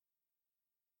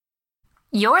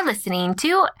You're listening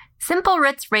to Simple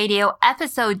Roots Radio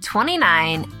episode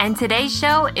 29, and today's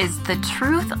show is the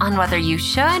truth on whether you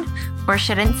should or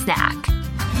shouldn't snack.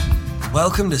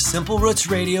 Welcome to Simple Roots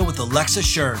Radio with Alexa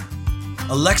Schirm.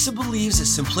 Alexa believes that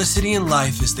simplicity in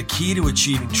life is the key to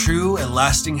achieving true and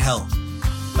lasting health.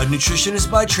 A nutritionist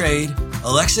by trade,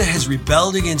 Alexa has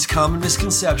rebelled against common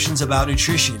misconceptions about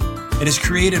nutrition and has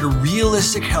created a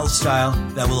realistic health style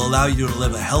that will allow you to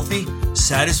live a healthy,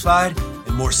 satisfied,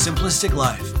 and more simplistic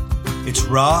life. It's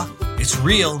raw, it's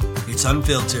real, it's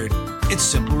unfiltered. It's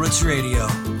Simple Roots Radio.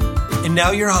 And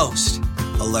now your host,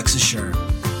 Alexa Schirm.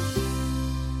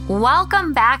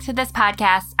 Welcome back to this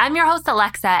podcast. I'm your host,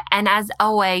 Alexa, and as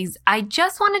always, I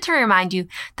just wanted to remind you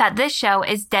that this show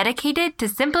is dedicated to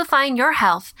simplifying your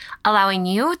health, allowing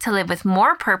you to live with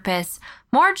more purpose,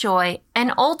 more joy,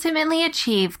 and ultimately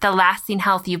achieve the lasting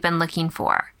health you've been looking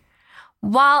for.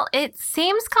 While it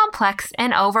seems complex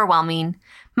and overwhelming,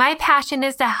 my passion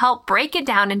is to help break it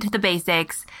down into the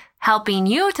basics, helping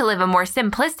you to live a more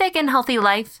simplistic and healthy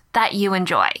life that you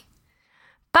enjoy.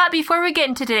 But before we get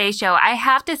into today's show, I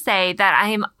have to say that I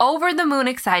am over the moon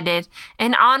excited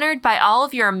and honored by all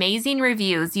of your amazing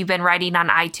reviews you've been writing on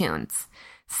iTunes.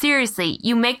 Seriously,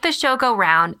 you make the show go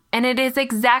round, and it is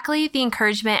exactly the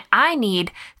encouragement I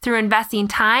need through investing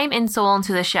time and soul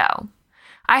into the show.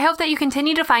 I hope that you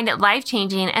continue to find it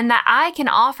life-changing and that I can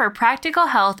offer practical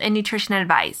health and nutrition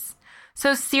advice.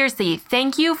 So seriously,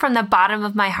 thank you from the bottom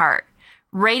of my heart.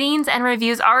 Ratings and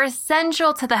reviews are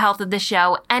essential to the health of the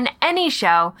show and any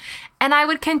show, and I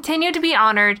would continue to be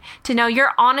honored to know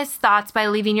your honest thoughts by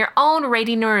leaving your own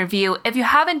rating or review if you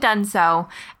haven't done so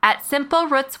at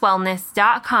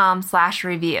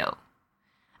simplerootswellness.com/review.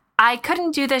 I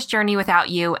couldn't do this journey without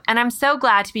you, and I'm so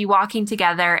glad to be walking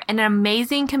together in an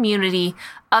amazing community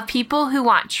of people who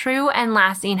want true and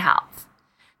lasting health,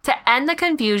 to end the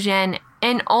confusion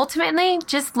and ultimately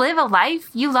just live a life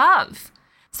you love.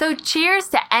 So cheers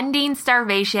to ending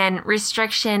starvation,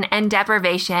 restriction, and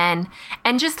deprivation,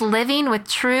 and just living with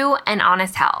true and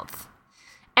honest health.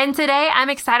 And today, I'm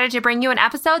excited to bring you an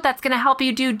episode that's going to help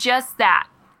you do just that.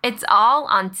 It's all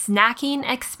on Snacking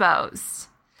Exposed.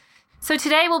 So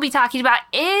today, we'll be talking about,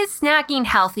 is snacking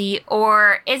healthy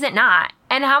or is it not?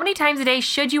 And how many times a day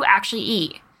should you actually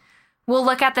eat? We'll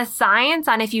look at the science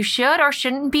on if you should or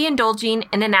shouldn't be indulging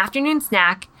in an afternoon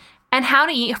snack and how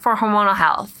to eat for hormonal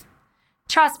health.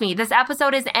 Trust me, this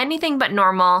episode is anything but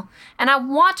normal, and I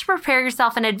want to prepare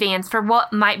yourself in advance for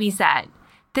what might be said.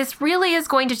 This really is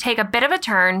going to take a bit of a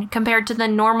turn compared to the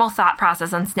normal thought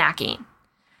process on snacking.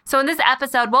 So in this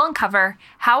episode, we'll uncover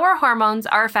how our hormones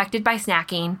are affected by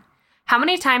snacking, how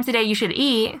many times a day you should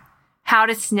eat, how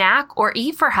to snack or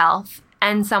eat for health,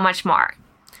 and so much more.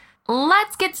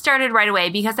 Let's get started right away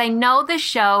because I know this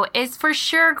show is for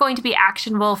sure going to be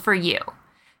actionable for you.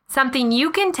 Something you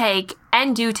can take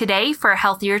and do today for a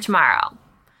healthier tomorrow.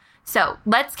 So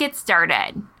let's get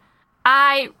started.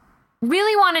 I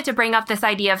really wanted to bring up this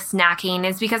idea of snacking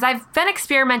is because I've been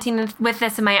experimenting with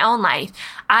this in my own life.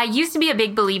 I used to be a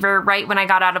big believer right when I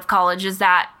got out of college is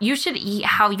that you should eat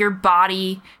how your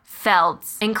body felt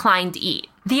inclined to eat.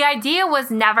 The idea was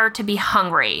never to be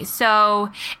hungry. So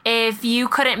if you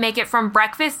couldn't make it from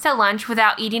breakfast to lunch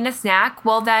without eating a snack,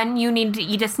 well then you need to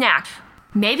eat a snack.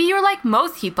 Maybe you're like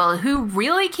most people who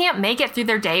really can't make it through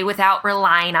their day without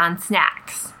relying on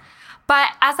snacks. But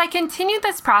as I continued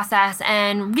this process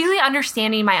and really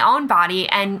understanding my own body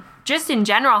and just in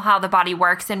general how the body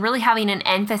works and really having an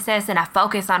emphasis and a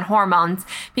focus on hormones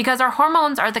because our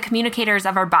hormones are the communicators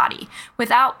of our body.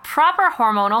 Without proper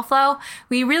hormonal flow,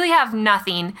 we really have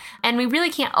nothing and we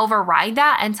really can't override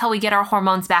that until we get our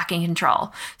hormones back in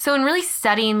control. So in really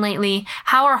studying lately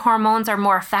how our hormones are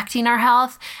more affecting our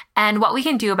health and what we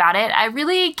can do about it, I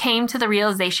really came to the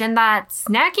realization that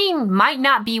snacking might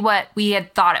not be what we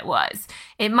had thought it was.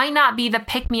 It might not be the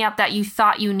pick-me-up that you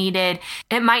thought you needed.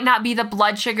 It might not be the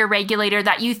blood sugar regulator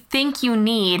that you think you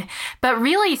need. But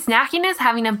really, snacking is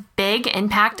having a big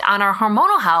impact on our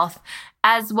hormonal health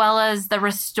as well as the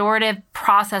restorative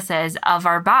processes of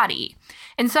our body.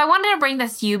 And so I wanted to bring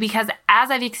this to you because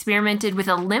as I've experimented with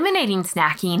eliminating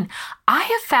snacking, I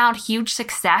have found huge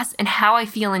success in how I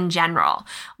feel in general.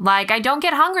 Like I don't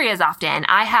get hungry as often.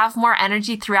 I have more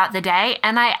energy throughout the day,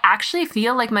 and I actually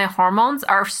feel like my hormones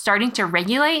are starting to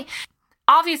regulate.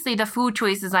 Obviously, the food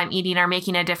choices I'm eating are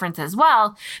making a difference as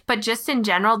well, but just in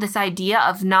general, this idea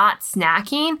of not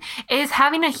snacking is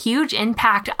having a huge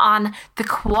impact on the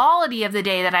quality of the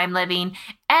day that I'm living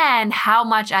and how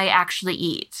much I actually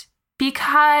eat.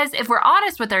 Because if we're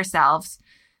honest with ourselves,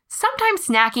 sometimes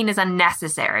snacking is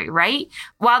unnecessary, right?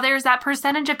 While there's that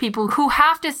percentage of people who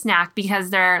have to snack because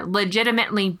their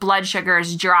legitimately blood sugar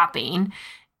is dropping,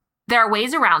 there are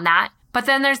ways around that. But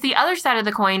then there's the other side of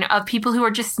the coin of people who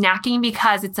are just snacking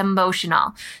because it's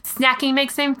emotional. Snacking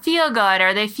makes them feel good,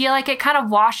 or they feel like it kind of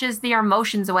washes their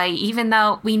emotions away, even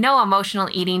though we know emotional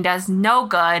eating does no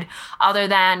good other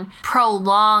than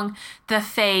prolong the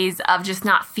phase of just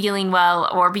not feeling well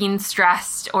or being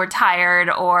stressed or tired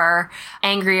or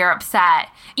angry or upset.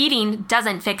 Eating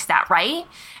doesn't fix that, right?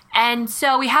 And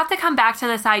so we have to come back to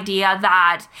this idea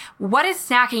that what is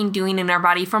snacking doing in our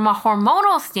body from a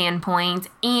hormonal standpoint?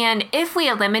 And if we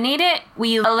eliminate it,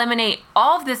 we eliminate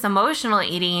all of this emotional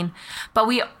eating, but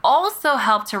we also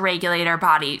help to regulate our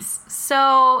bodies.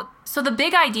 So the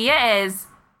big idea is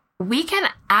we can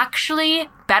actually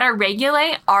better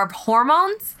regulate our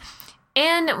hormones,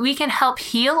 and we can help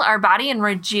heal our body and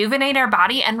rejuvenate our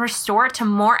body and restore it to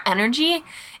more energy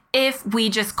if we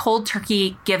just cold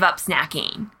turkey give up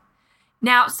snacking.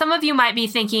 Now, some of you might be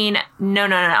thinking,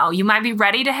 no. You might be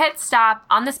ready to hit stop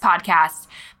on this podcast,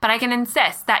 but I can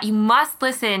insist that you must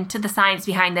listen to the science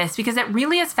behind this because it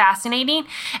really is fascinating.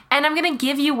 And I'm going to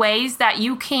give you ways that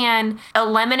you can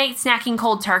eliminate snacking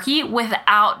cold turkey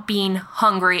without being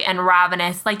hungry and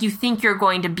ravenous like you think you're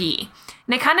going to be.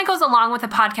 And it kind of goes along with the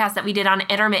podcast that we did on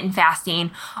intermittent fasting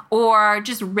or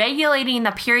just regulating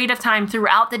the period of time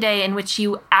throughout the day in which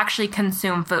you actually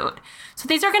consume food. So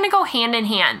these are going to go hand in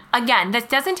hand. Again, this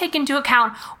doesn't take into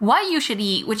account what you should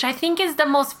eat, which I think is the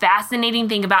most fascinating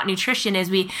thing about nutrition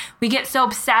is we get so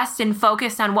obsessed and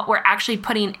focused on what we're actually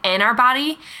putting in our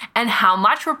body and how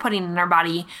much we're putting in our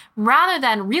body, rather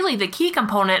than really the key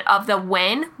component of the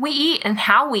when we eat and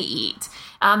how we eat.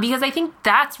 Because I think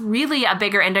that's really a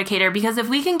bigger indicator, because if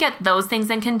we can get those things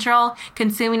in control,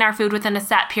 consuming our food within a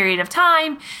set period of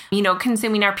time,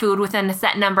 consuming our food within a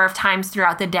set number of times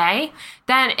throughout the day,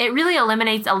 then it really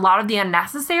eliminates a lot of the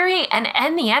unnecessary. And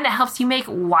in the end, it helps you make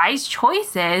wise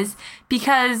choices,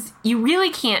 because you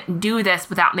really can't do this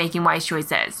without making wise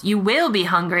choices. You will be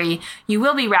hungry, you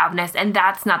will be ravenous, and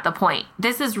that's not the point.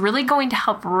 This is really going to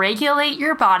help regulate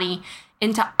your body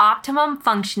into optimum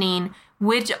functioning,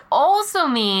 which also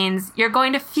means you're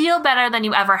going to feel better than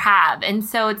you ever have. And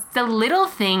so it's the little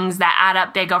things that add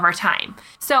up big over time.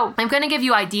 So I'm going to give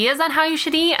you ideas on how you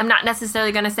should eat. I'm not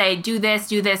necessarily going to say, do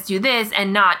this,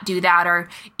 and not do that, or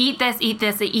eat this,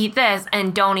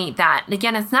 and don't eat that.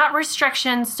 Again, it's not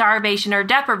restriction, starvation, or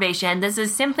deprivation. This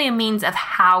is simply a means of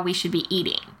how we should be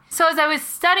eating. So as I was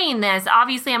studying this,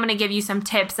 obviously I'm going to give you some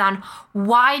tips on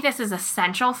why this is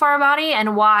essential for our body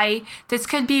and why this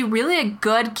could be really a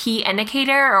good key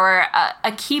indicator or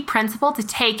a key principle to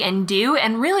take and do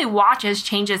and really watch as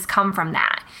changes come from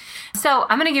that. So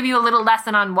I'm going to give you a little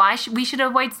lesson on why we should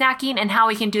avoid snacking and how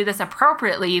we can do this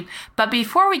appropriately. But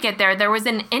before we get there was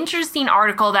an interesting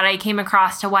article that I came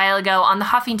across a while ago on the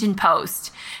Huffington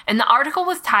Post. And the article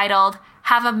was titled,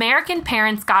 "Have American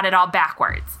Parents Got It All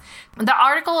Backwards?" The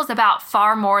article is about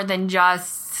far more than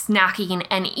just snacking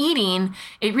and eating.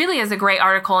 It really is a great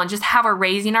article on just how we're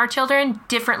raising our children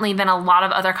differently than a lot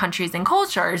of other countries and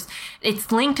cultures.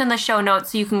 It's linked in the show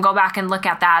notes so you can go back and look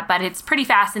at that, but it's pretty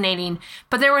fascinating.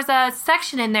 But there was a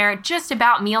section in there just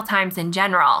about mealtimes in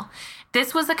general.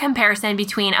 This was a comparison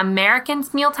between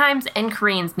Americans' mealtimes and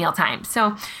Koreans' mealtimes.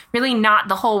 So really not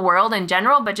the whole world in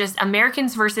general, but just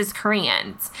Americans versus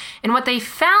Koreans. And what they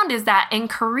found is that in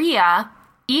Korea,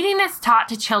 eating is taught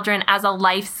to children as a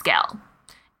life skill,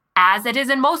 as it is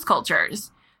in most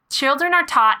cultures. Children are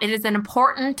taught it is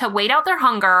important to wait out their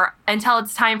hunger until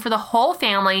it's time for the whole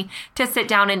family to sit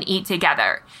down and eat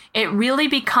together. It really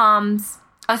becomes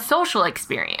a social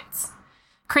experience.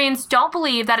 Koreans don't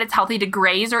believe that it's healthy to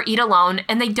graze or eat alone,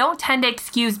 and they don't tend to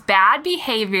excuse bad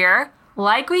behavior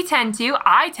like we tend to.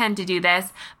 I tend to do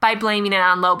this by blaming it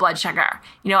on low blood sugar.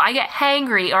 I get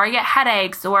hangry, or I get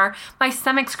headaches, or my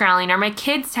stomach's growling, or my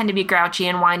kids tend to be grouchy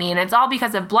and whiny, and it's all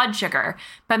because of blood sugar.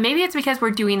 But maybe it's because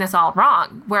we're doing this all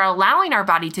wrong. We're allowing our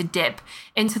body to dip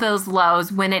into those lows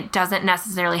when it doesn't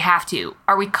necessarily have to.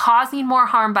 Are we causing more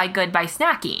harm by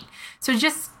snacking? So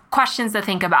just questions to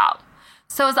think about.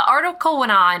 So as the article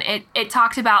went on, it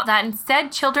talked about that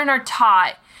instead children are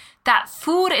taught that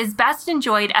food is best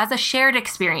enjoyed as a shared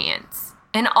experience.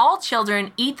 And all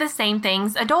children eat the same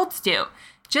things adults do,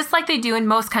 just like they do in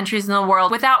most countries in the world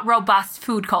without robust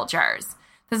food cultures.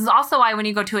 This is also why when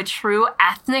you go to a true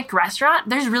ethnic restaurant,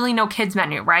 there's really no kids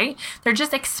menu, right? They're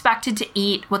just expected to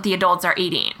eat what the adults are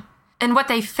eating. And what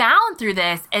they found through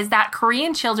this is that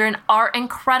Korean children are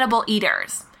incredible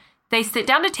eaters. They sit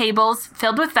down to tables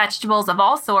filled with vegetables of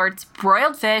all sorts,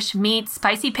 broiled fish, meat,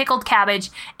 spicy pickled cabbage,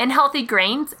 and healthy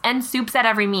grains and soups at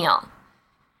every meal.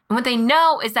 And what they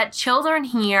know is that children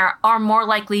here are more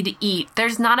likely to eat.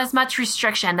 There's not as much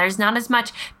restriction. There's not as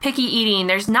much picky eating.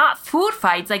 There's not food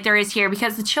fights like there is here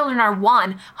because the children are,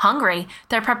 one, hungry.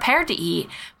 They're prepared to eat,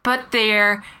 but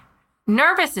their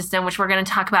nervous system, which we're going to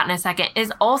talk about in a second,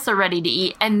 is also ready to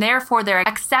eat, and therefore they're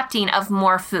accepting of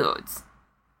more foods.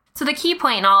 So the key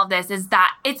point in all of this is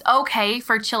that it's okay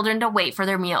for children to wait for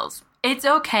their meals. It's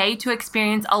okay to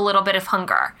experience a little bit of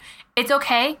hunger. It's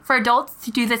okay for adults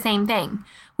to do the same thing.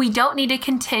 We don't need to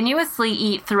continuously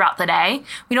eat throughout the day.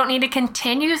 We don't need to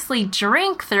continuously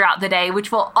drink throughout the day,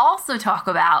 which we'll also talk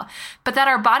about, but that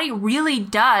our body really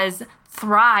does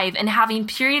thrive in having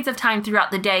periods of time throughout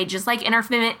the day, just like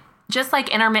intermittent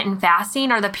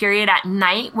fasting, or the period at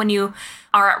night when you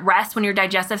are at rest, when your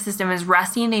digestive system is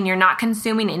resting and you're not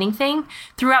consuming anything.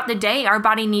 Throughout the day, our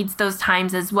body needs those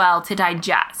times as well to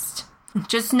digest.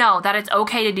 Just know that it's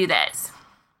okay to do this.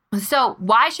 So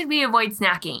why should we avoid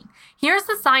snacking? Here's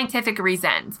the scientific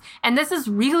reasons, and this is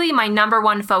really my number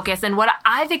one focus and what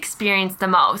I've experienced the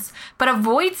most. But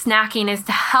avoid snacking is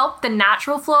to help the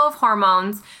natural flow of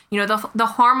hormones,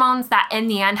 the hormones that in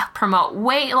the end promote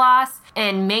weight loss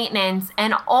and maintenance,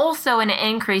 and also an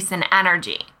increase in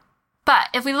energy. But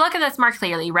if we look at this more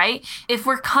clearly, right, if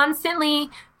we're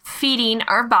constantly feeding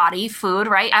our body food,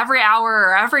 right, every hour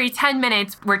or every 10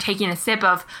 minutes, we're taking a sip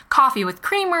of coffee with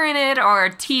creamer in it or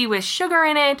tea with sugar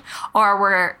in it, or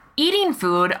we're eating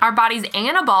food, our body's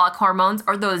anabolic hormones,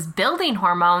 or those building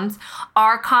hormones,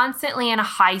 are constantly in a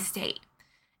high state.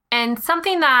 And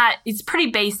something that is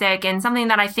pretty basic and something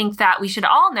that I think that we should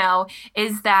all know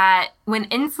is that when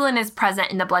insulin is present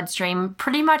in the bloodstream,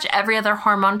 pretty much every other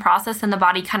hormone process in the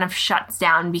body kind of shuts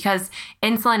down because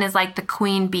insulin is like the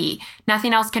queen bee.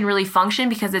 Nothing else can really function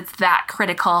because it's that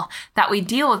critical that we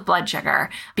deal with blood sugar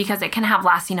because it can have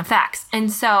lasting effects.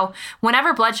 And so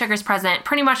whenever blood sugar is present,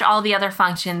 pretty much all the other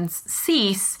functions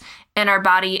cease in our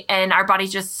body, and our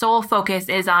body's just sole focus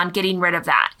is on getting rid of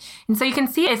that. And so you can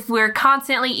see if we're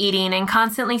constantly eating and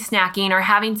constantly snacking or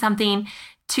having something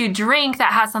to drink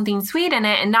that has something sweet in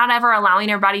it and not ever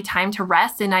allowing our body time to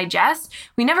rest and digest,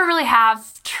 we never really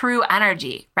have true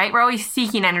energy, right? We're always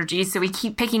seeking energy, so we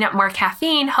keep picking up more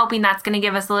caffeine, hoping that's going to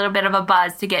give us a little bit of a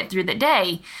buzz to get through the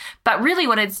day. But really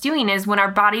what it's doing is when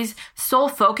our body's sole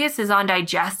focus is on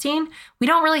digesting, we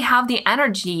don't really have the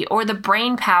energy or the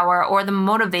brain power or the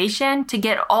motivation to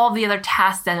get all the other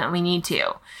tasks done that we need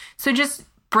to. So just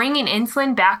bringing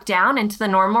insulin back down into the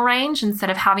normal range instead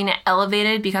of having it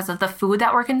elevated because of the food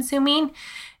that we're consuming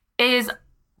is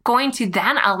going to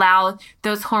then allow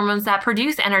those hormones that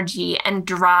produce energy and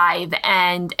drive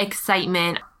and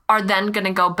excitement are then going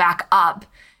to go back up,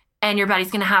 and your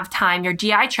body's going to have time, your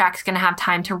GI tract's going to have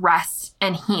time to rest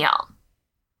and heal.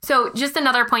 So just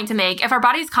another point to make, if our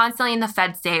body's constantly in the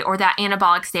fed state or that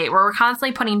anabolic state where we're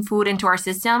constantly putting food into our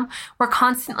system, we're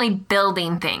constantly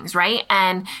building things, right?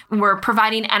 And we're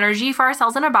providing energy for our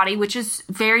cells in our body, which is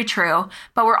very true,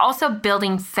 but we're also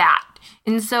building fat.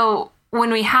 And so when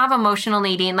we have emotional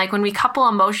eating, like when we couple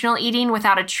emotional eating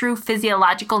without a true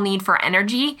physiological need for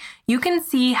energy, you can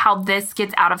see how this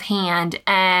gets out of hand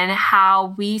and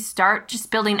how we start just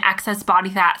building excess body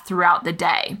fat throughout the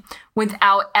day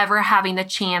without ever having the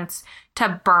chance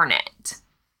to burn it.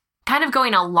 Kind of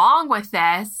going along with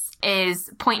this is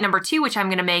point number 2, which I'm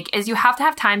going to make, is you have to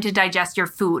have time to digest your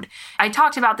food. I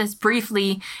talked about this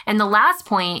briefly in the last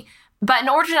point, but in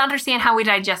order to understand how we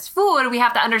digest food, we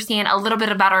have to understand a little bit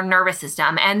about our nervous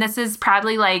system. And this is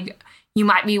probably like you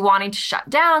might be wanting to shut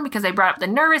down because I brought up the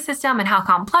nervous system and how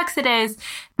complex it is,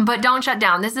 but don't shut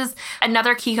down. This is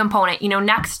another key component,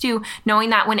 next to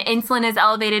knowing that when insulin is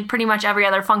elevated, pretty much every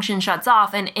other function shuts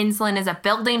off, and insulin is a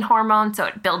building hormone, so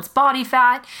it builds body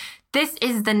fat. This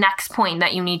is the next point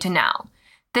that you need to know.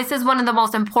 This is one of the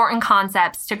most important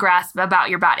concepts to grasp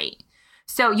about your body.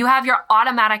 So you have your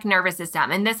automatic nervous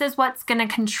system, and this is what's going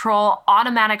to control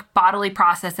automatic bodily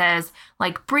processes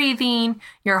like breathing,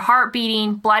 your heart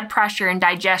beating, blood pressure, and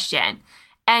digestion.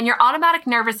 And your automatic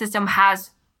nervous system has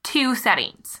 2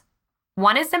 settings.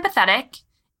 One is sympathetic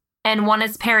and one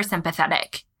is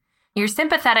parasympathetic. Your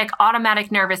sympathetic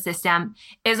automatic nervous system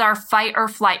is our fight or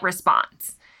flight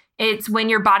response. It's when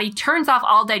your body turns off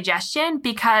all digestion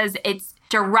because it's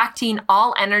directing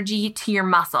all energy to your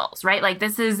muscles, right? Like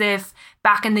this is if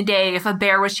back in the day, if a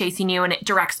bear was chasing you and it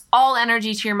directs all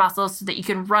energy to your muscles so that you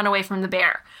can run away from the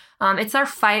bear. It's our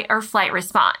fight or flight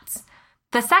response.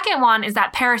 The second one is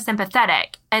that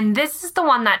parasympathetic, and this is the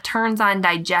one that turns on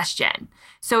digestion.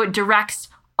 So it directs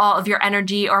all of your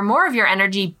energy or more of your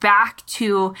energy back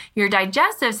to your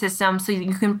digestive system so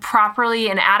you can properly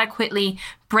and adequately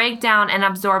break down and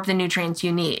absorb the nutrients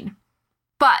you need.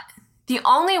 But The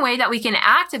only way that we can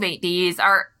activate these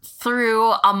are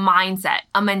through a mindset,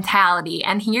 a mentality.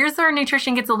 And here's where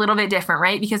nutrition gets a little bit different,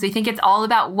 right? Because we think it's all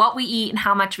about what we eat and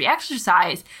how much we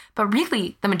exercise, but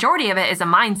really the majority of it is a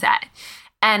mindset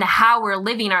and how we're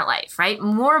living our life, right?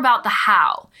 More about the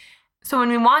how. So when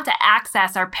we want to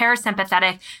access our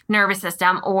parasympathetic nervous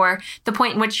system, or the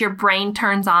point in which your brain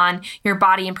turns on your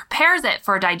body and prepares it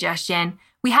for digestion,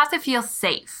 we have to feel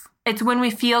safe. It's when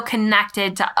we feel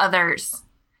connected to others.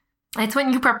 It's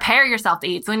when you prepare yourself to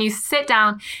eat. It's when you sit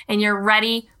down and you're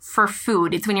ready for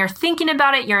food. It's when you're thinking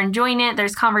about it, you're enjoying it,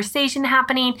 there's conversation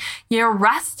happening, you're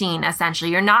resting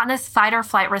essentially. You're not in this fight or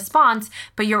flight response,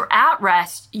 but you're at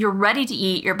rest, you're ready to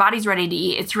eat, your body's ready to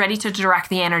eat, it's ready to direct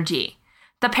the energy.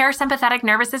 The parasympathetic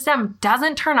nervous system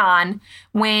doesn't turn on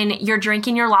when you're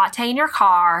drinking your latte in your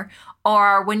car,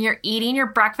 or when you're eating your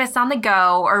breakfast on the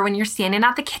go, or when you're standing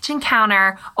at the kitchen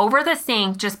counter over the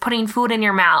sink just putting food in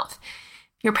your mouth.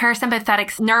 Your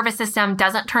parasympathetic nervous system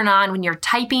doesn't turn on when you're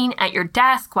typing at your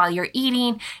desk while you're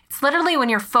eating. It's literally when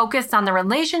you're focused on the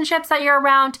relationships that you're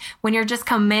around, when you're just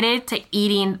committed to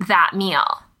eating that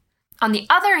meal. On the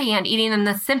other hand, eating in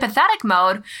the sympathetic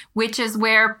mode, which is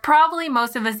where probably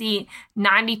most of us eat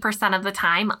 90% of the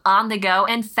time, on the go,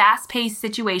 in fast-paced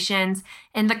situations,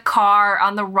 in the car,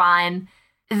 on the run,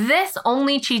 this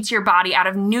only cheats your body out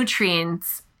of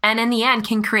nutrients and in the end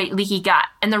can create leaky gut.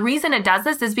 And the reason it does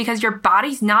this is because your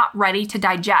body's not ready to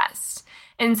digest.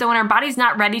 And so when our body's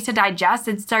not ready to digest,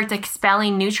 it starts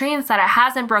expelling nutrients that it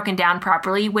hasn't broken down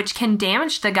properly, which can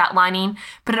damage the gut lining,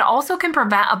 but it also can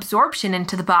prevent absorption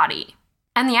into the body.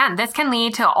 In the end, this can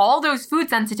lead to all those food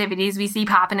sensitivities we see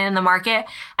popping in the market,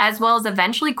 as well as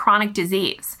eventually chronic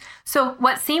disease. So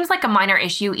what seems like a minor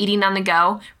issue, eating on the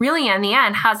go, really in the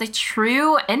end has a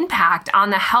true impact on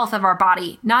the health of our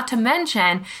body. Not to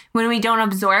mention, when we don't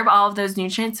absorb all of those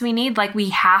nutrients we need, like we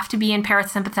have to be in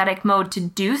parasympathetic mode to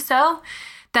do so,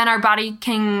 then our body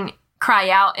can cry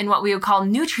out in what we would call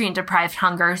nutrient-deprived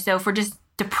hunger. So if we're just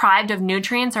deprived of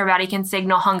nutrients, our body can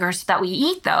signal hunger so that we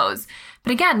eat those.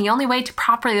 But again, the only way to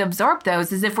properly absorb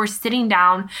those is if we're sitting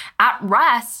down at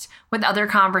rest with other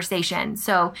conversations.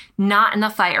 So not in the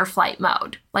fight or flight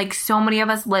mode, like so many of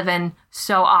us live in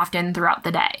so often throughout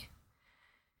the day.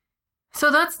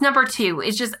 So that's number 2,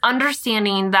 is just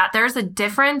understanding that there's a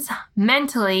difference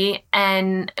mentally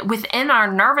and within our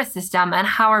nervous system and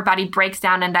how our body breaks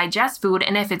down and digests food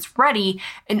and if it's ready.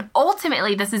 And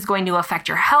ultimately, this is going to affect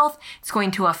your health. It's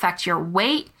going to affect your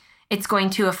weight. It's going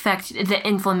to affect the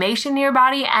inflammation in your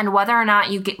body and whether or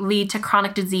not you lead to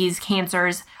chronic disease,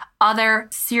 cancers, other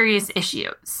serious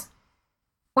issues.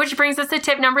 Which brings us to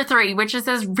tip number 3, which is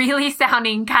this really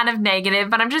sounding kind of negative,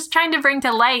 but I'm just trying to bring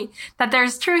to light that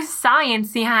there's true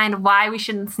science behind why we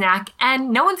shouldn't snack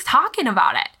and no one's talking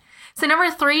about it. So number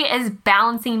 3 is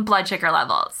balancing blood sugar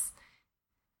levels.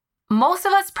 Most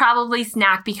of us probably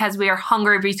snack because we are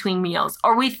hungry between meals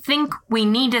or we think we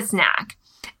need to snack.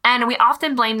 And we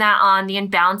often blame that on the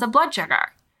imbalance of blood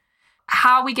sugar.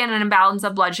 How we get an imbalance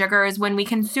of blood sugar is when we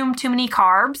consume too many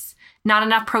carbs, not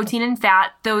enough protein and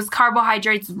fat. Those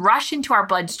carbohydrates rush into our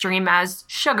bloodstream as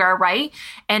sugar, right?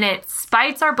 And it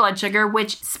spikes our blood sugar,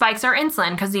 which spikes our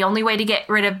insulin, because the only way to get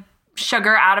rid of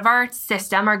sugar out of our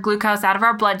system, or glucose out of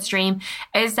our bloodstream,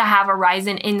 is to have a rise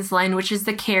in insulin, which is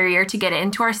the carrier to get it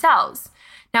into our cells.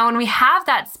 Now, when we have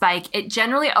that spike, it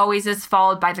generally always is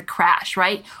followed by the crash,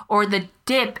 right? Or the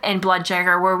dip in blood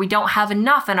sugar where we don't have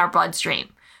enough in our bloodstream.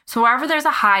 So wherever there's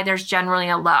a high, there's generally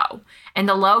a low. And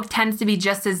the low tends to be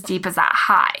just as deep as that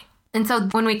high. And so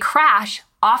when we crash,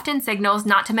 often signals,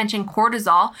 not to mention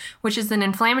cortisol, which is an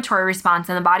inflammatory response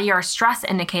in the body or a stress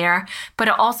indicator, but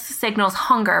it also signals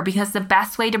hunger, because the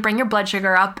best way to bring your blood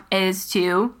sugar up is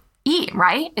to eat,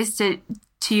 right? Is to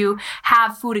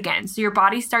have food again. So your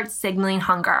body starts signaling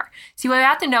hunger. See, what we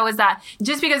have to know is that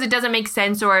just because it doesn't make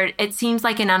sense or it seems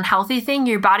like an unhealthy thing,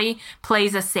 your body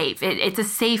plays a safe. It's a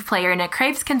safe player and it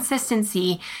craves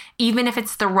consistency, even if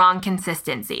it's the wrong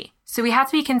consistency. So we have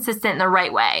to be consistent in the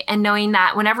right way and knowing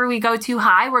that whenever we go too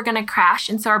high, we're going to crash.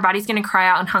 And so our body's going to cry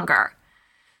out in hunger.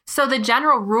 So the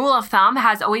general rule of thumb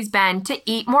has always been to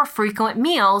eat more frequent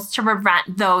meals to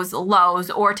prevent those lows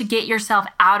or to get yourself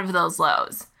out of those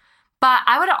lows. But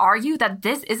I would argue that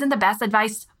this isn't the best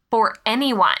advice for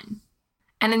anyone.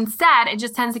 And instead, it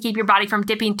just tends to keep your body from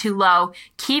dipping too low,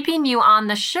 keeping you on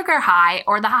the sugar high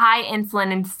or the high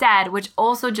insulin instead, which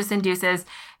also just induces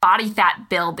body fat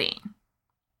building.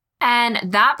 And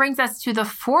that brings us to the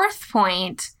 4th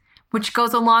point, which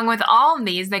goes along with all of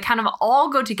these. They kind of all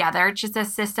go together. It's just a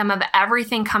system of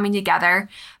everything coming together.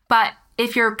 But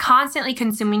if you're constantly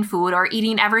consuming food or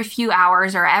eating every few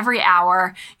hours or every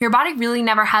hour, your body really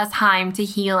never has time to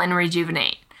heal and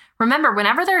rejuvenate, Remember,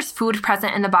 whenever there's food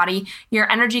present in the body,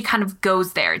 your energy kind of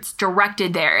goes there. It's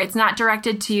directed there. It's not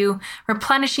directed to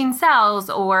replenishing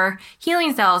cells or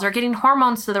healing cells or getting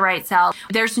hormones to the right cell.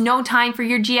 There's no time for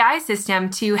your GI system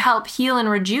to help heal and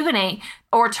rejuvenate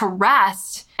or to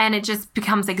rest, and it just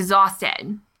becomes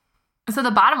exhausted. So the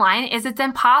bottom line is it's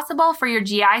impossible for your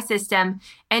GI system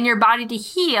and your body to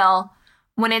heal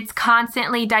when it's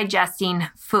constantly digesting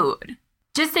food.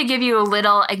 Just to give you a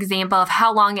little example of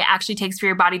how long it actually takes for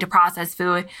your body to process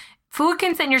food, food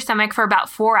can sit in your stomach for about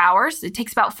 4 hours. It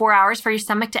takes about 4 hours for your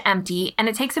stomach to empty, and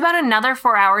it takes about another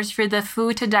 4 hours for the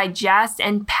food to digest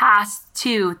and pass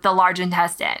to the large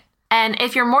intestine. And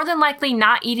if you're more than likely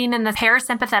not eating in the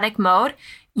parasympathetic mode,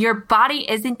 your body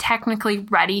isn't technically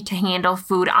ready to handle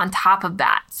food on top of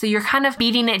that. So you're kind of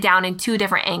beating it down in two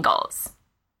different angles.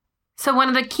 So one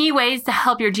of the key ways to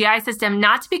help your GI system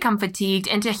not to become fatigued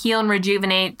and to heal and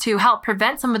rejuvenate to help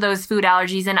prevent some of those food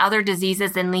allergies and other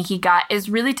diseases in leaky gut is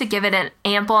really to give it an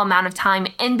ample amount of time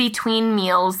in between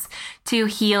meals to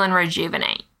heal and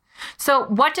rejuvenate. So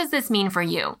what does this mean for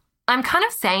you? I'm kind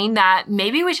of saying that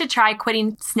maybe we should try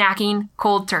quitting snacking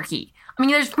cold turkey. I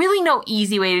mean, there's really no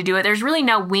easy way to do it. There's really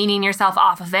no weaning yourself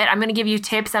off of it. I'm going to give you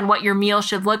tips on what your meal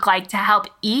should look like to help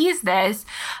ease this.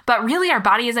 But really, our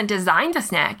body isn't designed to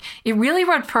snack. It really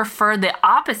would prefer the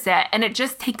opposite. And it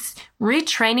just takes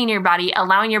retraining your body,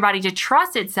 allowing your body to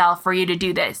trust itself for you to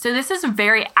do this. So this is a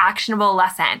very actionable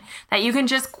lesson that you can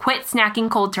just quit snacking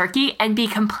cold turkey and be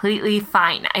completely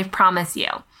fine. I promise you.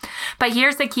 But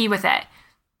here's the key with it.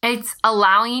 It's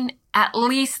allowing at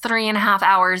least 3.5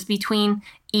 hours between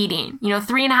eating,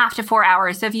 3.5 to 4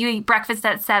 hours. So if you eat breakfast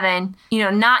at 7,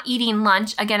 not eating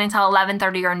lunch again until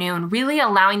 11:30 or noon, really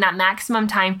allowing that maximum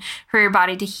time for your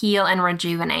body to heal and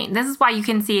rejuvenate. This is why you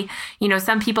can see,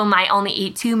 some people might only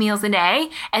eat 2 meals a day,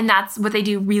 and that's what they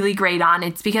do really great on.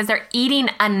 It's because they're eating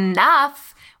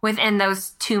enough within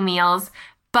those 2 meals,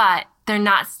 but they're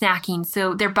not snacking.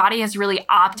 So their body has really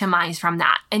optimized from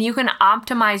that. And you can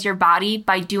optimize your body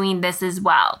by doing this as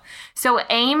well. So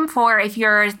aim for, if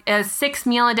you're a 6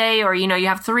 meal a day or, you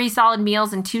have 3 solid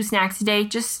meals and 2 snacks a day,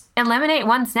 just eliminate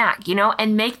 1 snack,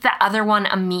 and make the other one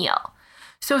a meal.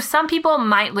 So some people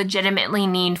might legitimately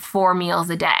need 4 meals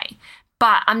a day.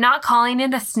 But I'm not calling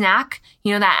it a snack,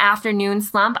 that afternoon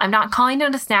slump. I'm not calling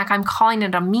it a snack. I'm calling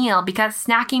it a meal because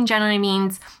snacking generally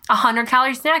means a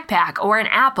 100-calorie snack pack or an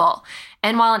apple.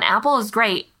 And while an apple is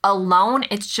great, alone,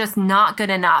 it's just not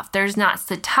good enough. There's not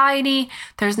satiety.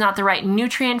 There's not the right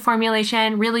nutrient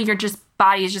formulation. Really, your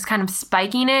body is just kind of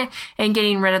spiking it and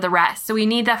getting rid of the rest. So we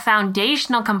need the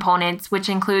foundational components, which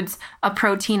includes a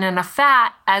protein and a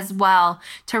fat as well,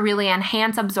 to really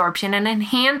enhance absorption and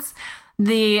enhance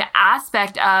the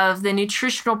aspect of the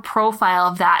nutritional profile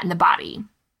of that in the body.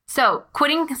 So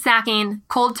quitting snacking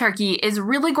cold turkey is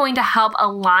really going to help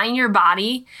align your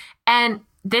body, and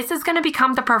this is going to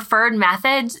become the preferred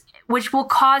method, which will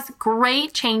cause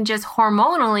great changes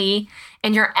hormonally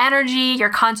in your energy, your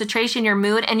concentration, your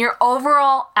mood, and your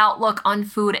overall outlook on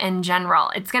food in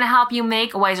general. It's going to help you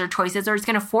make wiser choices, or it's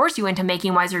going to force you into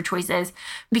making wiser choices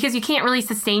because you can't really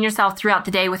sustain yourself throughout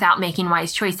the day without making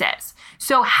wise choices.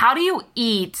 So how do you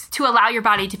eat to allow your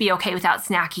body to be okay without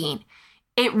snacking?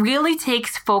 It really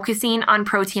takes focusing on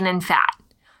protein and fat.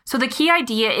 So the key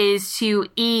idea is to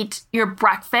eat your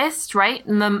breakfast, right?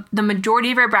 The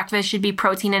majority of your breakfast should be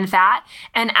protein and fat.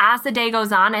 And as the day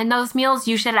goes on in those meals,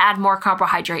 you should add more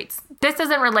carbohydrates. This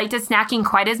doesn't relate to snacking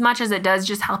quite as much as it does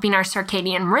just helping our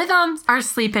circadian rhythms, our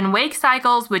sleep and wake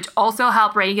cycles, which also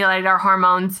help regulate our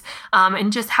hormones,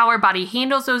 and just how our body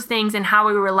handles those things and how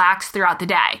we relax throughout the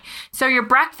day. So your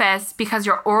breakfast, because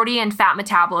you're already in fat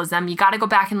metabolism, you got to go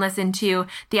back and listen to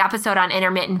the episode on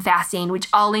intermittent fasting, which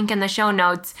I'll link in the show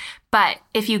notes. But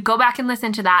if you go back and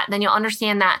listen to that, then you'll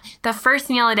understand that the first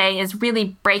meal a day is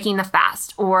really breaking the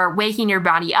fast or waking your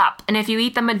body up. And if you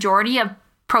eat the majority of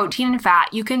protein and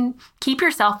fat, you can keep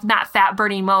yourself in that fat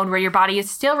burning mode where your body is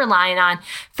still relying on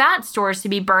fat stores to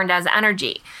be burned as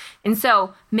energy. And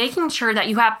so making sure that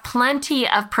you have plenty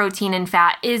of protein and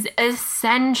fat is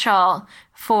essential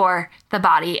for the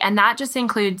body. And that just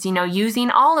includes, using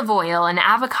olive oil and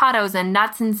avocados and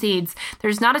nuts and seeds.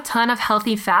 There's not a ton of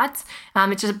healthy fats.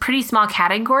 It's just a pretty small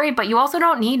category, but you also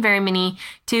don't need very many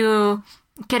to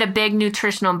get a big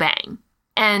nutritional bang.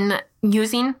 And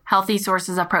using healthy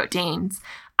sources of proteins.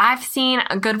 I've seen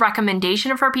a good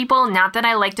recommendation for people, not that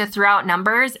I like to throw out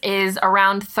numbers, is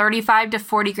around 35 to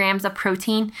 40 grams of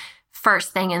protein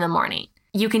first thing in the morning.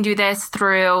 You can do this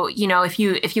through, if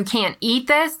you can't eat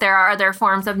this, there are other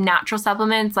forms of natural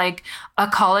supplements like a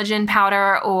collagen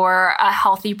powder or a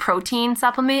healthy protein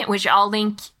supplement, which I'll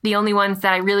link the only ones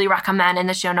that I really recommend in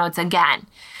the show notes again.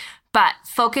 But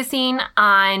focusing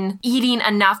on eating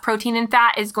enough protein and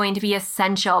fat is going to be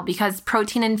essential because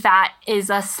protein and fat is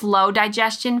a slow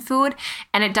digestion food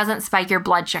and it doesn't spike your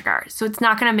blood sugar. So it's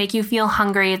not going to make you feel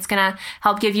hungry. It's going to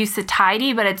help give you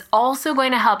satiety, but it's also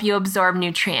going to help you absorb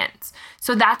nutrients.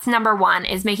 So that's number one,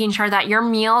 is making sure that your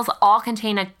meals all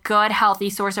contain a good, healthy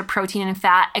source of protein and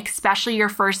fat, especially your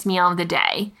first meal of the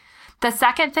day. The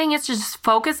second thing is to just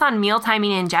focus on meal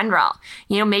timing in general.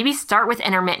 Maybe start with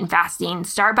intermittent fasting.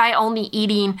 Start by only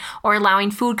eating or allowing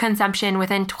food consumption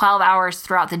within 12 hours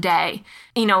throughout the day.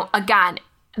 Again,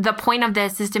 the point of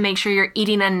this is to make sure you're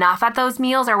eating enough at those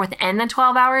meals or within the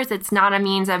 12 hours. It's not a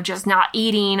means of just not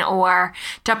eating or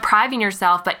depriving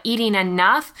yourself, but eating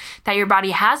enough that your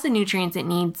body has the nutrients it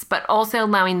needs, but also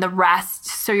allowing the rest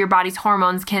so your body's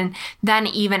hormones can then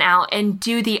even out and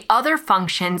do the other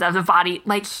functions of the body,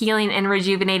 like healing and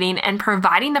rejuvenating and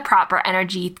providing the proper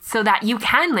energy so that you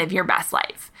can live your best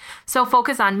life. So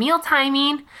focus on meal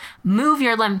timing, move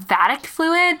your lymphatic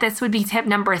fluid. This would be tip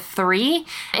number 3.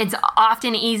 It's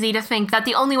often easy to think that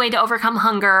the only way to overcome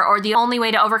hunger or the only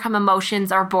way to overcome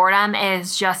emotions or boredom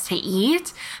is just to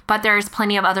eat. But there's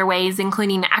plenty of other ways,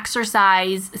 including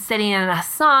exercise, sitting in a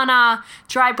sauna,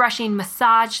 dry brushing,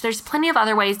 massage. There's plenty of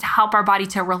other ways to help our body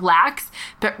to relax.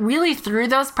 But really through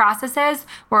those processes,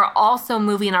 we're also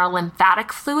moving our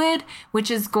lymphatic fluid,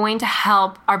 which is going to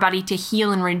help our body to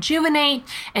heal and rejuvenate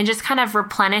and just kind of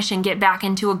replenish and get back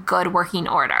into a good working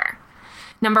order.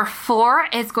 Number 4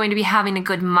 is going to be having a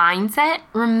good mindset.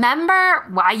 Remember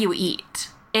why you eat.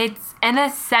 It's an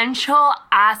essential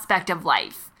aspect of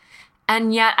life.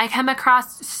 And yet I come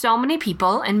across so many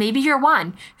people, and maybe you're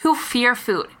one, who fear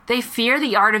food. They fear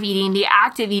the art of eating, the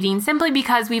act of eating, simply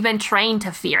because we've been trained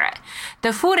to fear it.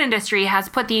 The food industry has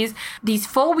put these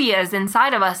phobias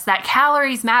inside of us that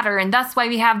calories matter, and that's why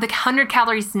we have the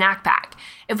 100-calorie snack pack.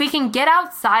 If we can get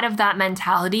outside of that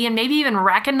mentality and maybe even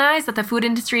recognize that the food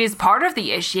industry is part of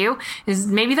the issue, is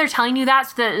maybe they're telling you that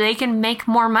so that they can make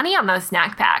more money on those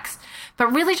snack packs.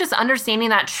 But really just understanding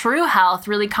that true health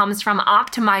really comes from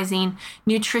optimizing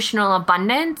nutritional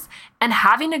abundance and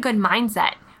having a good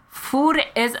mindset. Food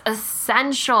is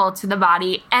essential to the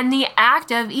body, and the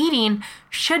act of eating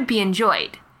should be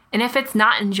enjoyed. And if it's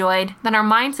not enjoyed, then our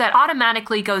mindset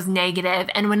automatically goes negative.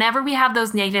 And whenever we have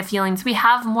those negative feelings, we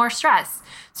have more stress.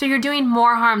 So you're doing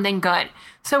more harm than good.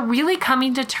 So really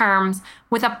coming to terms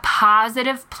with a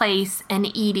positive place in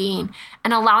eating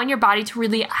and allowing your body to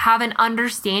really have an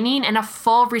understanding and a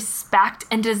full respect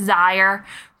and desire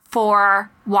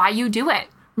for why you do it.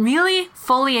 Really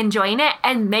fully enjoying it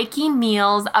and making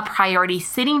meals a priority,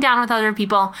 sitting down with other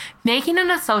people, making it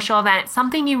a social event,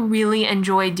 something you really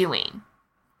enjoy doing.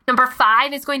 Number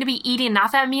 5 is going to be eating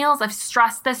enough at meals. I've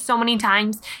stressed this so many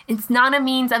times. It's not a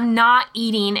means of not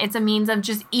eating. It's a means of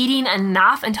just eating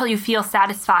enough until you feel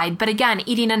satisfied. But again,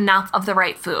 eating enough of the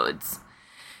right foods.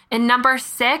 And number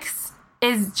 6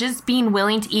 is just being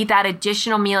willing to eat that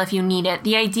additional meal if you need it.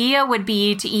 The idea would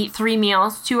be to eat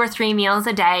 2 or 3 meals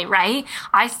a day, right?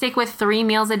 I stick with 3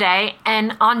 meals a day.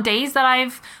 And on days that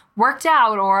I've worked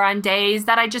out or on days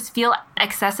that I just feel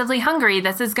excessively hungry,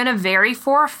 this is going to vary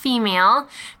for a female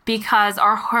because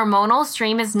our hormonal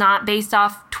stream is not based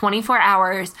off 24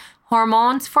 hours.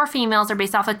 Hormones for females are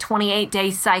based off a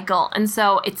 28-day cycle. And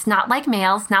so it's not like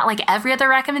males, not like every other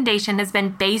recommendation has been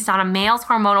based on a male's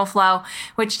hormonal flow,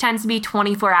 which tends to be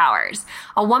 24 hours.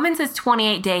 A woman's is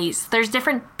 28 days. There's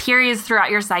different periods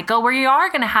throughout your cycle where you are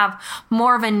going to have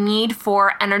more of a need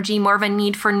for energy, more of a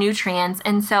need for nutrients.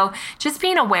 And so just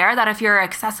being aware that if you're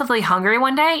excessively hungry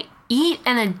one day, eat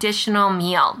an additional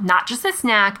meal, not just a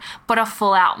snack, but a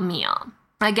full-out meal.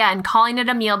 Again, calling it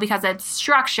a meal because it's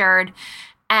structured,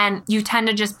 and you tend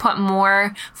to just put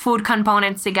more food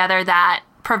components together that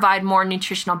provide more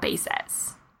nutritional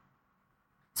basis.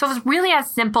 So it's really as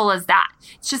simple as that.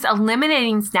 It's just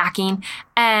eliminating snacking.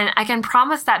 And I can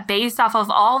promise that based off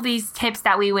of all these tips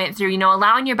that we went through,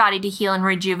 allowing your body to heal and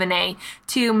rejuvenate,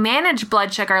 to manage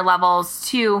blood sugar levels,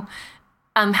 to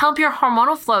help your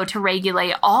hormonal flow to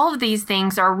regulate. All of these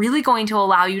things are really going to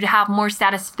allow you to have more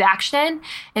satisfaction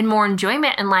and more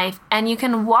enjoyment in life. And you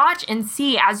can watch and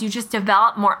see as you just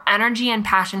develop more energy and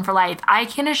passion for life. I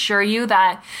can assure you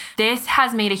that this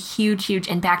has made a huge, huge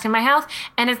impact in my health.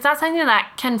 And it's not something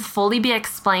that can fully be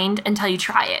explained until you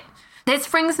try it. This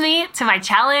brings me to my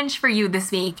challenge for you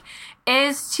this week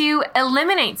is to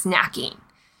eliminate snacking.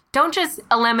 Don't just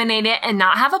eliminate it and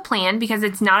not have a plan, because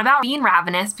it's not about being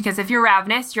ravenous, because if you're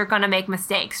ravenous, you're going to make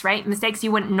mistakes, right? Mistakes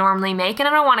you wouldn't normally make. And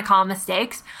I don't want to call them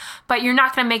mistakes, but you're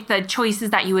not going to make the choices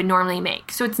that you would normally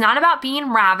make. So it's not about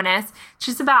being ravenous. It's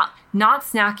just about not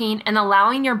snacking and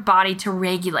allowing your body to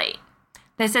regulate.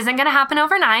 This isn't going to happen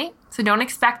overnight, so don't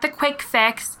expect the quick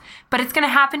fix, but it's going to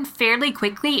happen fairly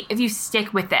quickly if you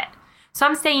stick with it. So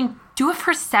I'm saying do it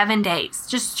for 7 days.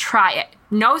 Just try it.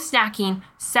 No snacking,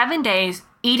 7 days,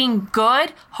 eating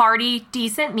good, hearty,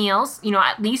 decent meals,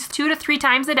 at least 2 to 3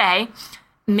 times a day.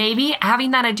 Maybe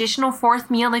having that additional 4th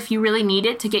meal if you really need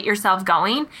it to get yourself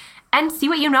going, and see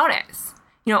what you notice.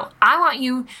 I want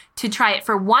you to try it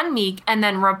for 1 week and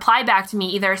then reply back to me.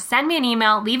 Either send me an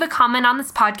email, leave a comment on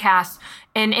this podcast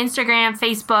in Instagram,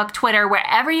 Facebook, Twitter,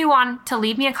 wherever you want to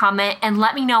leave me a comment and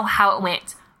let me know how it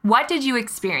went. What did you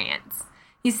experience?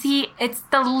 You see, it's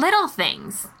the little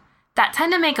things that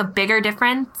tend to make a bigger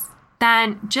difference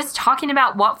than just talking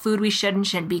about what food we should and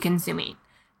shouldn't be consuming.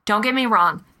 Don't get me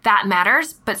wrong, that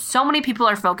matters, but so many people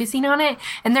are focusing on it,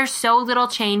 and there's so little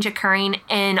change occurring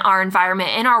in our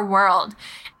environment, in our world.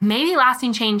 Maybe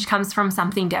lasting change comes from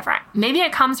something different. Maybe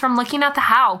it comes from looking at the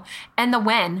how and the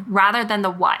when rather than the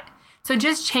what. So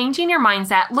just changing your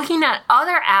mindset, looking at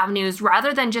other avenues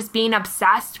rather than just being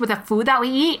obsessed with the food that we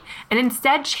eat, and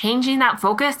instead changing that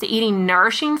focus to eating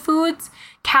nourishing foods,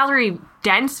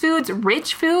 calorie-dense foods,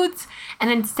 rich foods,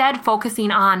 and instead focusing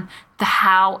on the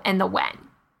how and the when.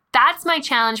 That's my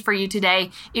challenge for you today.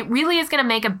 It really is going to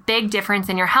make a big difference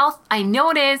in your health. I know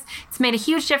it is. It's made a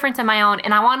huge difference in my own,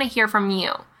 and I want to hear from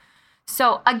you.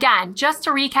 So again, just to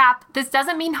recap, this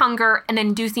doesn't mean hunger and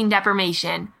inducing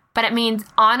deprivation, but it means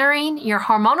honoring your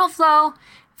hormonal flow,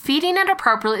 feeding it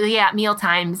appropriately at meal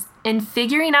times, and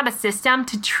figuring out a system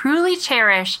to truly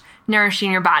cherish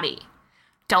nourishing your body.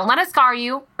 Don't let it scar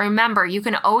you. Remember, you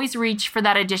can always reach for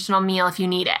that additional meal if you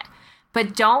need it.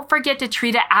 But don't forget to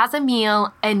treat it as a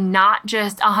meal and not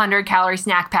just a 100-calorie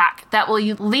snack pack that will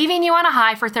be leaving you on a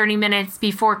high for 30 minutes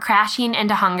before crashing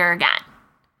into hunger again.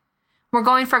 We're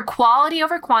going for quality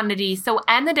over quantity, so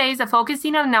end the days of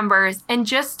focusing on numbers and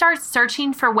just start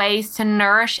searching for ways to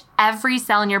nourish every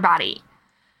cell in your body.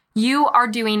 You are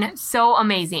doing so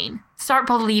amazing. Start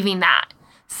believing that.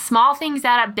 Small things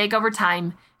add up big over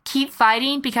time. Keep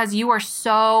fighting because you are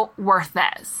so worth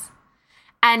this.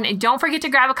 And don't forget to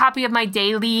grab a copy of my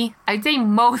daily, I'd say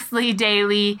mostly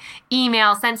daily,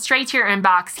 email sent straight to your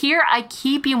inbox. Here, I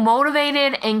keep you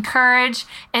motivated, encouraged,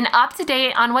 and up to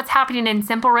date on what's happening in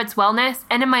Simple Roots Wellness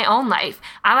and in my own life.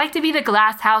 I like to be the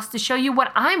glass house to show you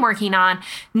what I'm working on,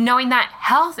 knowing that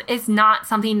health is not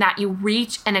something that you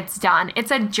reach and it's done.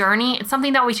 It's a journey. It's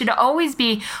something that we should always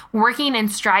be working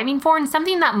and striving for, and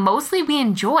something that mostly we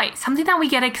enjoy, something that we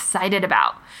get excited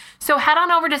about. So head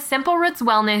on over to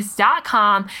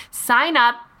simplerootswellness.com, sign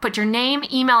up, put your name,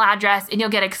 email address, and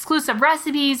you'll get exclusive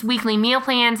recipes, weekly meal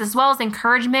plans, as well as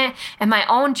encouragement in my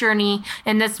own journey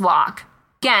in this walk.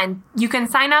 Again, you can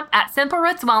sign up at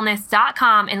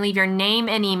simplerootswellness.com and leave your name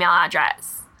and email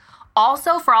address.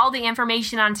 Also, for all the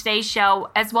information on today's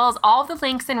show, as well as all the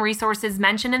links and resources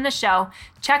mentioned in the show,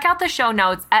 check out the show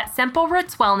notes at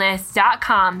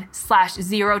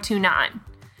simplerootswellness.com/029.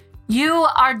 You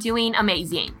are doing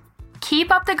amazing.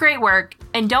 Keep up the great work,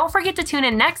 and don't forget to tune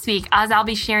in next week as I'll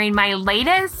be sharing my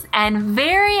latest and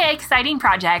very exciting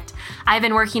project I've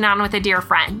been working on with a dear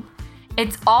friend.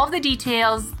 It's all the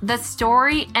details, the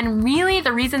story, and really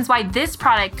the reasons why this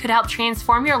product could help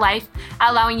transform your life,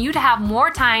 allowing you to have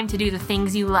more time to do the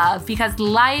things you love, because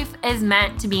life is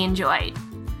meant to be enjoyed.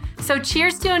 So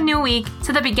cheers to a new week,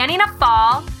 to the beginning of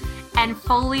fall, and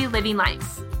fully living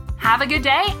life. Have a good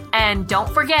day, and don't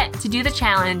forget to do the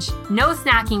challenge. No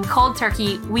snacking, cold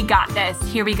turkey. We got this.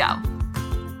 Here we go.